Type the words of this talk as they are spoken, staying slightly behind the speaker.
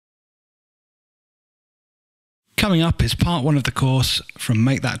Coming up is part one of the course from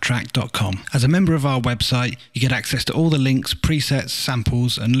makethattrack.com. As a member of our website, you get access to all the links, presets,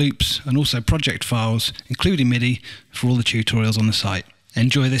 samples and loops, and also project files, including MIDI, for all the tutorials on the site.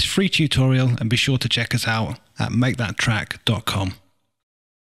 Enjoy this free tutorial and be sure to check us out at makethattrack.com.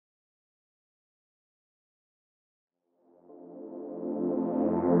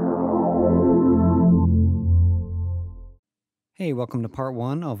 Hey, welcome to part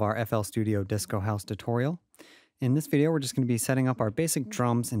one of our FL Studio Disco House tutorial. In this video, we're just going to be setting up our basic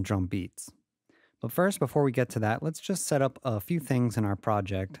drums and drum beats. But first, before we get to that, let's just set up a few things in our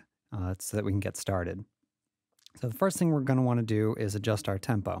project so that we can get started. So the first thing we're going to want to do is adjust our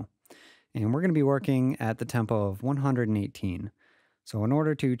tempo. And we're going to be working at the tempo of 118. So in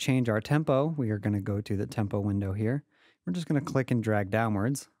order to change our tempo, we are going to go to the tempo window here. We're just going to click and drag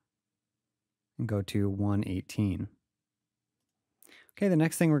downwards and go to 118. Okay, the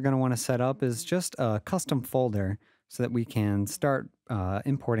next thing we're going to want to set up is just a custom folder so that we can start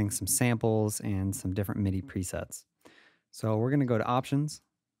importing some samples and some different MIDI presets. So we're going to go to Options,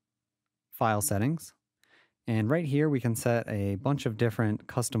 File Settings, and right here we can set a bunch of different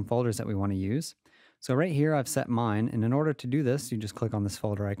custom folders that we want to use. So right here I've set mine, and in order to do this, you just click on this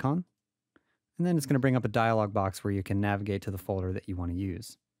folder icon, and then it's going to bring up a dialog box where you can navigate to the folder that you want to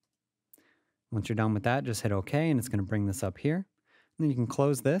use. Once you're done with that, just hit OK, and it's going to bring this up here. Then you can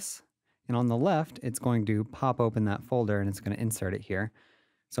close this, and on the left it's going to pop open that folder and it's going to insert it here.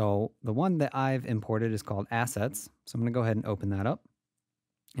 So the one that I've imported is called Assets, so I'm going to go ahead and open that up.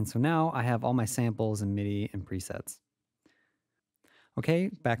 And so now I have all my samples and MIDI and presets. Okay,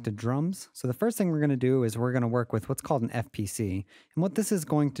 back to drums. So the first thing we're going to do is we're going to work with what's called an FPC. And what this is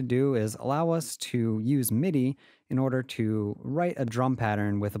going to do is allow us to use MIDI in order to write a drum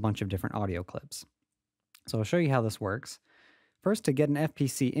pattern with a bunch of different audio clips. So I'll show you how this works. First, to get an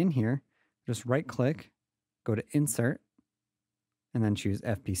FPC in here, just right-click, go to Insert, and then choose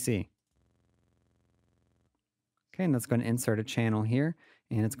FPC. Okay, and that's going to insert a channel here,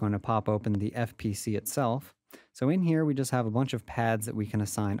 and it's going to pop open the FPC itself. So in here, we just have a bunch of pads that we can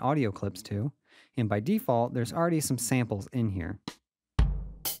assign audio clips to, and by default, there's already some samples in here.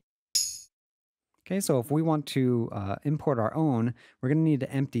 Okay, so if we want to import our own, we're going to need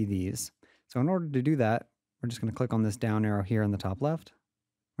to empty these. So in order to do that, we're just going to click on this down arrow here on the top left.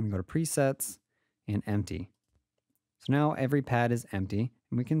 We're going to go to Presets and Empty. So now every pad is empty,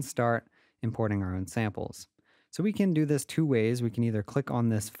 and we can start importing our own samples. So we can do this two ways. We can either click on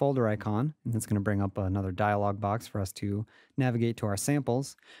this folder icon, and it's going to bring up another dialog box for us to navigate to our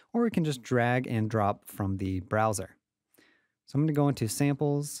samples, or we can just drag and drop from the browser. So I'm going to go into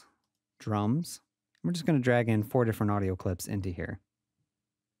Samples, Drums. And we're just going to drag in 4 different audio clips into here.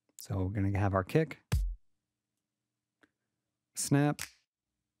 So we're going to have our kick, snap,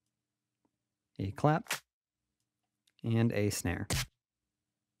 a clap, and a snare.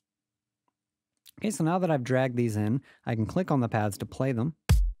 Okay, so now that I've dragged these in, I can click on the pads to play them.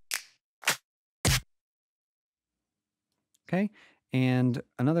 Okay, and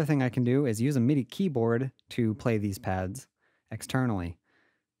another thing I can do is use a MIDI keyboard to play these pads externally.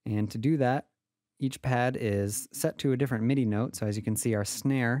 And to do that, each pad is set to a different MIDI note. So as you can see, our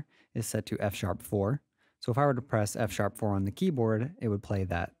snare is set to F#4. So if I were to press F#4 on the keyboard, it would play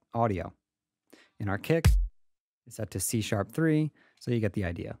that audio. And our kick is set to C#3, so you get the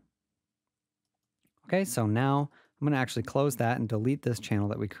idea. Okay, so now I'm going to actually close that and delete this channel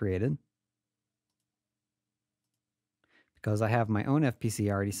that we created, because I have my own FPC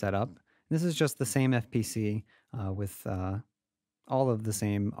already set up. This is just the same FPC with all of the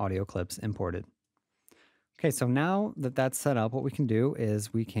same audio clips imported. Okay, so now that that's set up, what we can do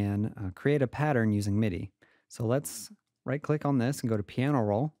is we can create a pattern using MIDI. So let's right-click on this and go to Piano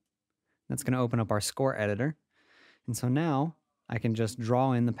Roll. That's going to open up our score editor. And so now I can just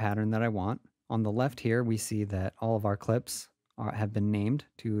draw in the pattern that I want. On the left here, we see that all of our clips have been named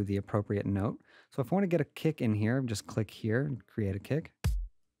to the appropriate note. So if I want to get a kick in here, just click here and create a kick.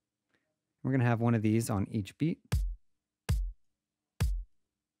 We're going to have one of these on each beat. So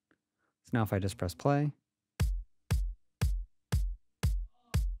now if I just press play.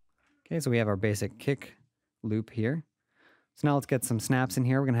 Okay, so we have our basic kick loop here. So now let's get some snaps in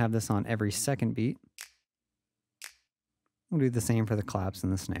here. We're going to have this on every second beat. We'll do the same for the claps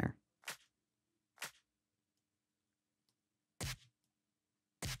and the snare.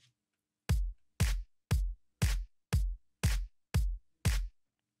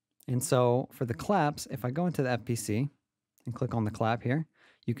 And so for the claps, if I go into the FPC and click on the clap here,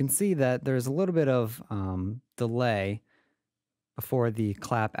 you can see that there's a little bit of delay before the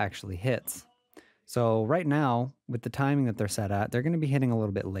clap actually hits. So right now, with the timing that they're set at, they're going to be hitting a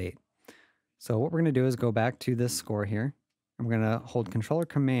little bit late. So what we're going to do is go back to this score here. And we're going to hold Control or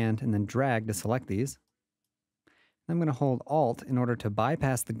Command and then drag to select these. I'm going to hold Alt in order to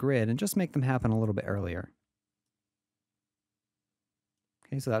bypass the grid and just make them happen a little bit earlier.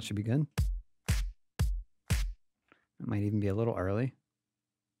 Okay, so that should be good. It might even be a little early.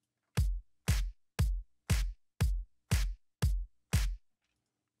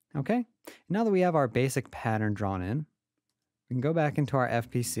 Okay, now that we have our basic pattern drawn in, we can go back into our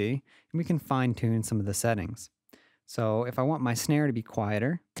FPC and we can fine tune some of the settings. So if I want my snare to be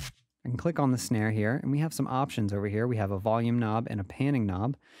quieter, I can click on the snare here and we have some options over here. We have a volume knob and a panning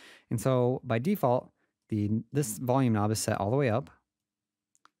knob. And so by default, this volume knob is set all the way up.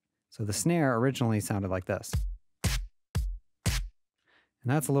 So the snare originally sounded like this. And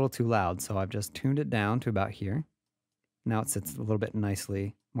that's a little too loud, so I've just tuned it down to about here. Now it sits a little bit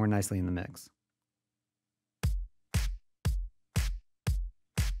more nicely in the mix.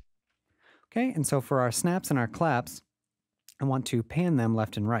 Okay, and so for our snaps and our claps, I want to pan them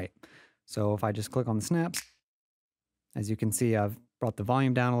left and right. So if I just click on the snaps, as you can see, I've brought the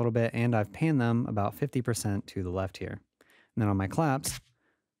volume down a little bit and I've panned them about 50% to the left here. And then on my claps,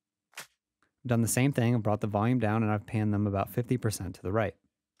 I've done the same thing. I've brought the volume down and I've panned them about 50% to the right.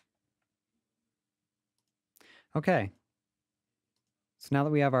 Okay. So now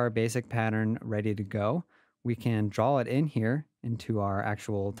that we have our basic pattern ready to go, we can draw it in here into our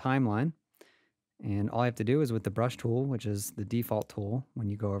actual timeline. And all I have to do is with the brush tool, which is the default tool when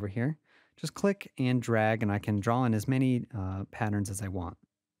you go over here, just click and drag and I can draw in as many patterns as I want.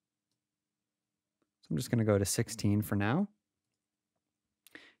 So I'm just going to go to 16 for now.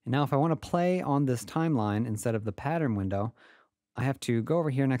 And now if I want to play on this timeline instead of the pattern window, I have to go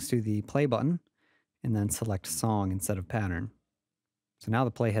over here next to the play button and then select song instead of pattern. So now the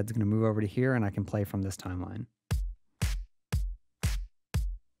playhead's going to move over to here and I can play from this timeline.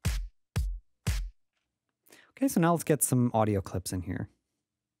 Okay, so now let's get some audio clips in here.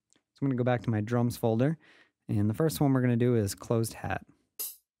 So I'm going to go back to my drums folder, and the first one we're going to do is closed hat.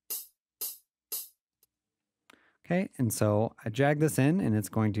 Okay, and so I drag this in, and it's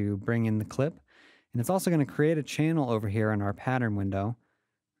going to bring in the clip, and it's also going to create a channel over here in our pattern window,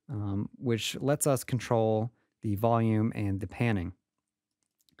 which lets us control the volume and the panning.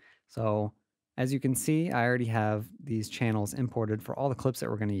 So as you can see, I already have these channels imported for all the clips that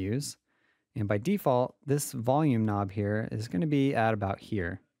we're going to use. And by default, this volume knob here is going to be at about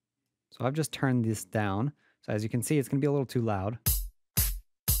here. So I've just turned this down. So as you can see, it's going to be a little too loud. A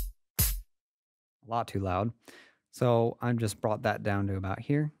lot too loud. So I've just brought that down to about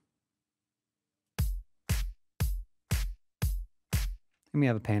here. And we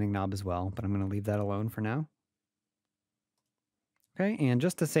have a panning knob as well, but I'm going to leave that alone for now. Okay, and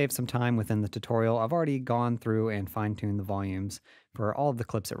just to save some time within the tutorial, I've already gone through and fine-tuned the volumes for all of the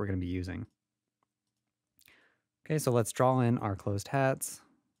clips that we're going to be using. Okay, so let's draw in our closed hats.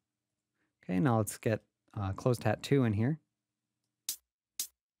 Okay, now let's get closed hat 2 in here.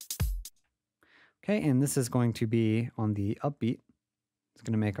 Okay, and this is going to be on the upbeat. It's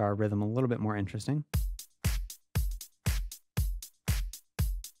going to make our rhythm a little bit more interesting.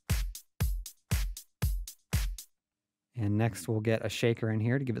 And next we'll get a shaker in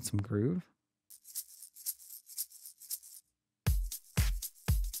here to give it some groove.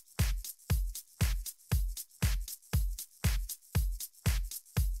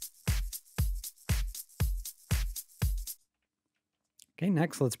 Okay,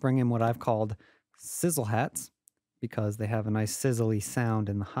 next let's bring in what I've called sizzle hats because they have a nice sizzly sound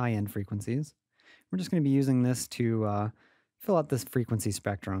in the high-end frequencies. We're just going to be using this to fill out this frequency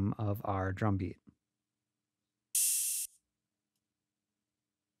spectrum of our drum beat.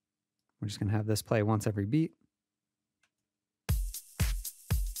 We're just going to have this play once every beat.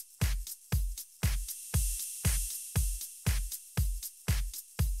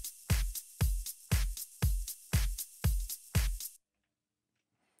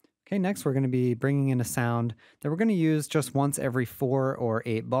 Okay, next we're going to be bringing in a sound that we're going to use just once every 4 or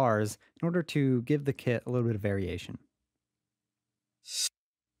 8 bars in order to give the kit a little bit of variation. So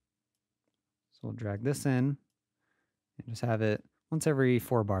we'll drag this in and just have it once every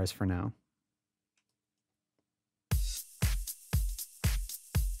 4 bars for now.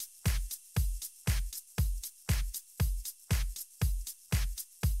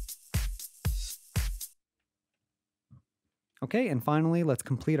 Okay, and finally, let's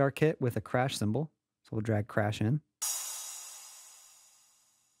complete our kit with a crash cymbal. So we'll drag crash in.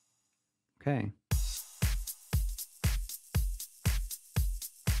 Okay.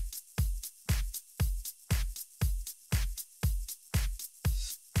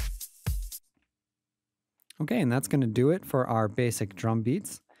 Okay, and that's going to do it for our basic drum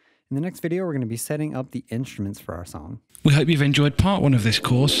beats. In the next video, we're going to be setting up the instruments for our song. We hope you've enjoyed part 1 of this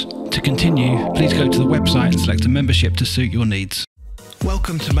course. To continue, please go to the website and select a membership to suit your needs.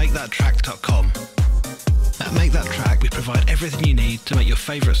 Welcome to MakeThatTrack.com. At Make That Track, we provide everything you need to make your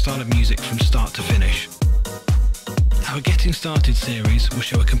favourite style of music from start to finish. Our Getting Started series will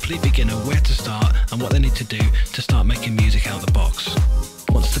show a complete beginner where to start and what they need to do to start making music out of the box.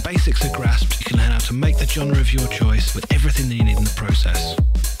 Once the basics are grasped, you can learn how to make the genre of your choice with everything that you need in the process.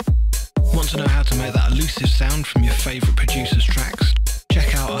 Want to know how to make that elusive sound from your favourite producer's tracks?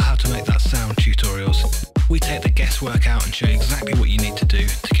 Check out our How to Make That Sound tutorials. We take the guesswork out and show you exactly what you need to do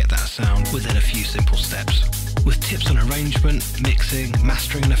to get that sound within a few simple steps. With tips on arrangement, mixing,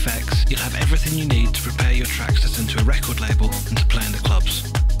 mastering and effects, you'll have everything you need to prepare your tracks to send to a record label and to play in the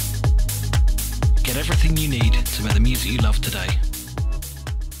clubs. Get everything you need to make the music you love today.